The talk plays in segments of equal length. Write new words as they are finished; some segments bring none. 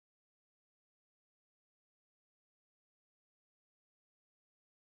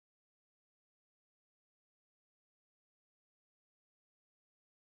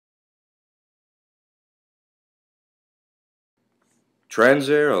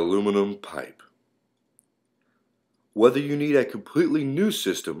Transair Aluminum Pipe. Whether you need a completely new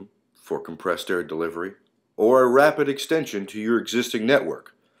system for compressed air delivery or a rapid extension to your existing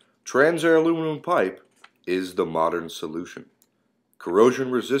network, Transair Aluminum Pipe is the modern solution.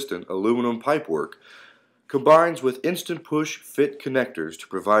 Corrosion-resistant aluminum pipework combines with instant push fit connectors to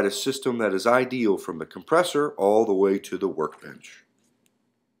provide a system that is ideal from the compressor all the way to the workbench.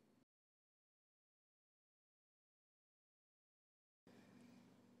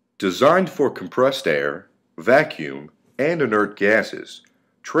 Designed for compressed air, vacuum, and inert gases,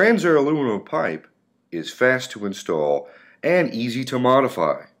 Transair Aluminum Pipe is fast to install and easy to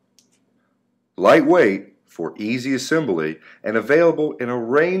modify. Lightweight for easy assembly and available in a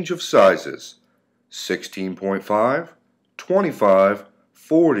range of sizes: 16.5, 25,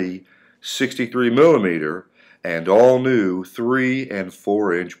 40, 63 millimeter, and all new 3 and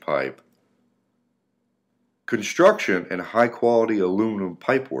 4 inch pipe. Construction and high-quality aluminum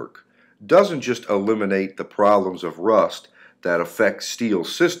pipework doesn't just eliminate the problems of rust that affect steel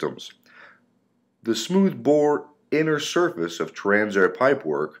systems. The smooth-bore inner surface of Transair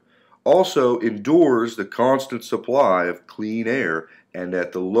pipework also endures the constant supply of clean air and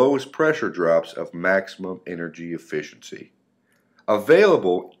at the lowest pressure drops of maximum energy efficiency.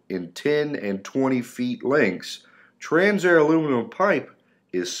 Available in 10 and 20 feet lengths, Transair aluminum pipe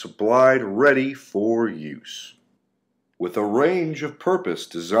is supplied ready for use. With a range of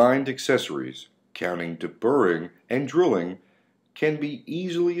purpose-designed accessories, counting to burring and drilling can be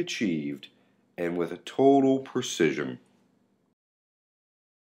easily achieved and with a total precision.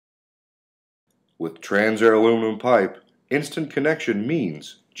 With Transair aluminum pipe, instant connection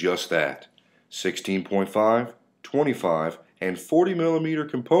means just that. 16.5, 25, and 40 millimeter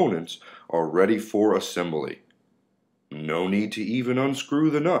components are ready for assembly. No need to even unscrew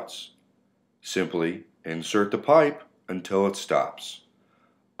the nuts. Simply insert the pipe until it stops.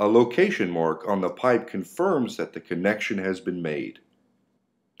 A location mark on the pipe confirms that the connection has been made.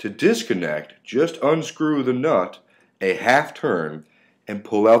 To disconnect, just unscrew the nut a half turn and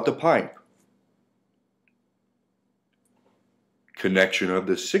pull out the pipe. Connection of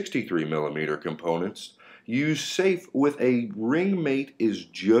the 63 millimeter components used safe with a ring mate is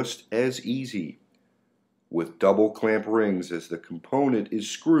just as easy. With double clamp rings as the component is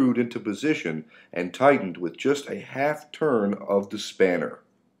screwed into position and tightened with just a half turn of the spanner.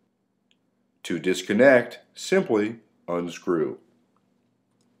 To disconnect, simply unscrew.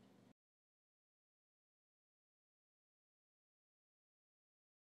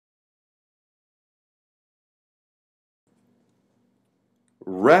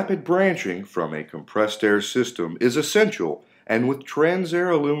 Rapid branching from a compressed air system is essential, and with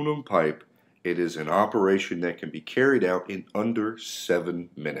Transair aluminum pipe, it is an operation that can be carried out in under 7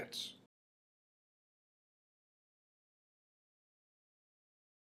 minutes.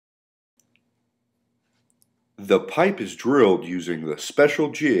 The pipe is drilled using the special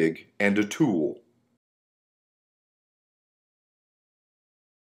jig and a tool.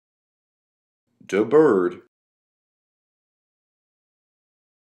 Deburred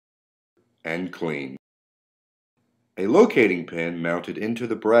and clean. A locating pin mounted into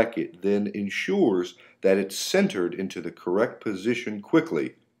the bracket then ensures that it's centered into the correct position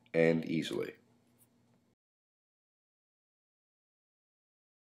quickly and easily.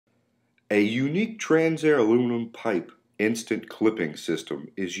 A unique Transair aluminum pipe instant clipping system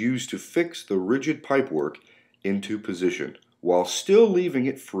is used to fix the rigid pipework into position while still leaving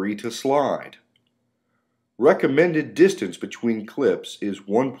it free to slide. Recommended distance between clips is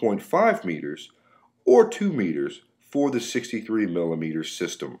 1.5 meters or 2 meters for the 63 millimeter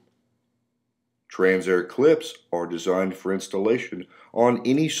system. Transair clips are designed for installation on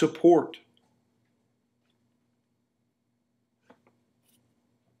any support.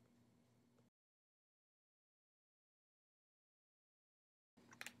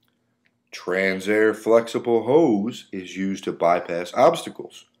 Transair flexible hose is used to bypass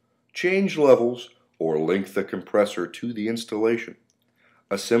obstacles, change levels, or link the compressor to the installation.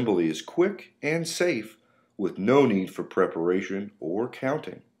 Assembly is quick and safe with no need for preparation or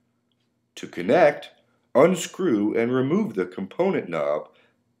counting. To connect, unscrew and remove the component knob,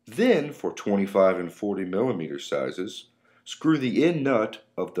 then for 25 and 40 millimeter sizes, screw the end nut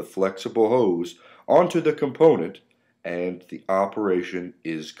of the flexible hose onto the component and the operation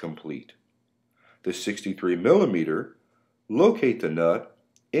is complete. The 63 millimeter, locate the nut,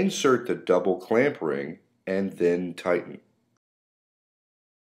 insert the double clamp ring, and then tighten.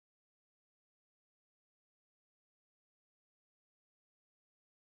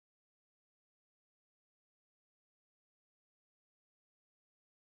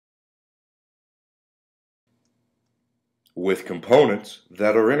 With components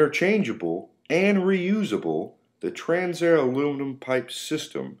that are interchangeable and reusable, the Transair aluminum pipe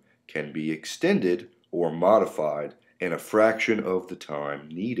system can be extended or modified in a fraction of the time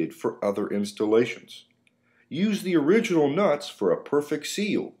needed for other installations. Use the original nuts for a perfect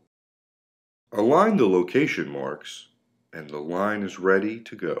seal. Align the location marks, and the line is ready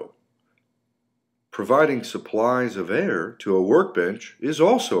to go. Providing supplies of air to a workbench is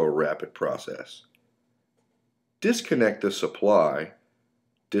also a rapid process. Disconnect the supply,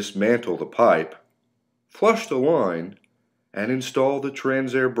 dismantle the pipe, flush the line, and install the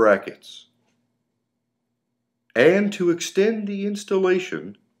Transair brackets. And to extend the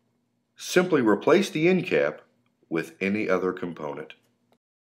installation, simply replace the end cap with any other component.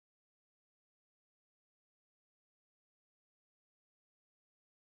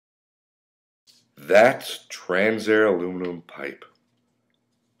 That's Transair aluminum pipe.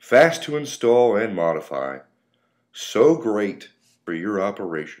 Fast to install and modify. So great for your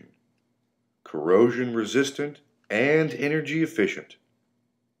operation. Corrosion resistant and energy efficient.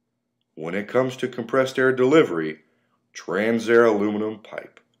 When it comes to compressed air delivery, Transair aluminum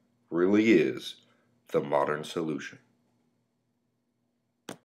pipe really is the modern solution.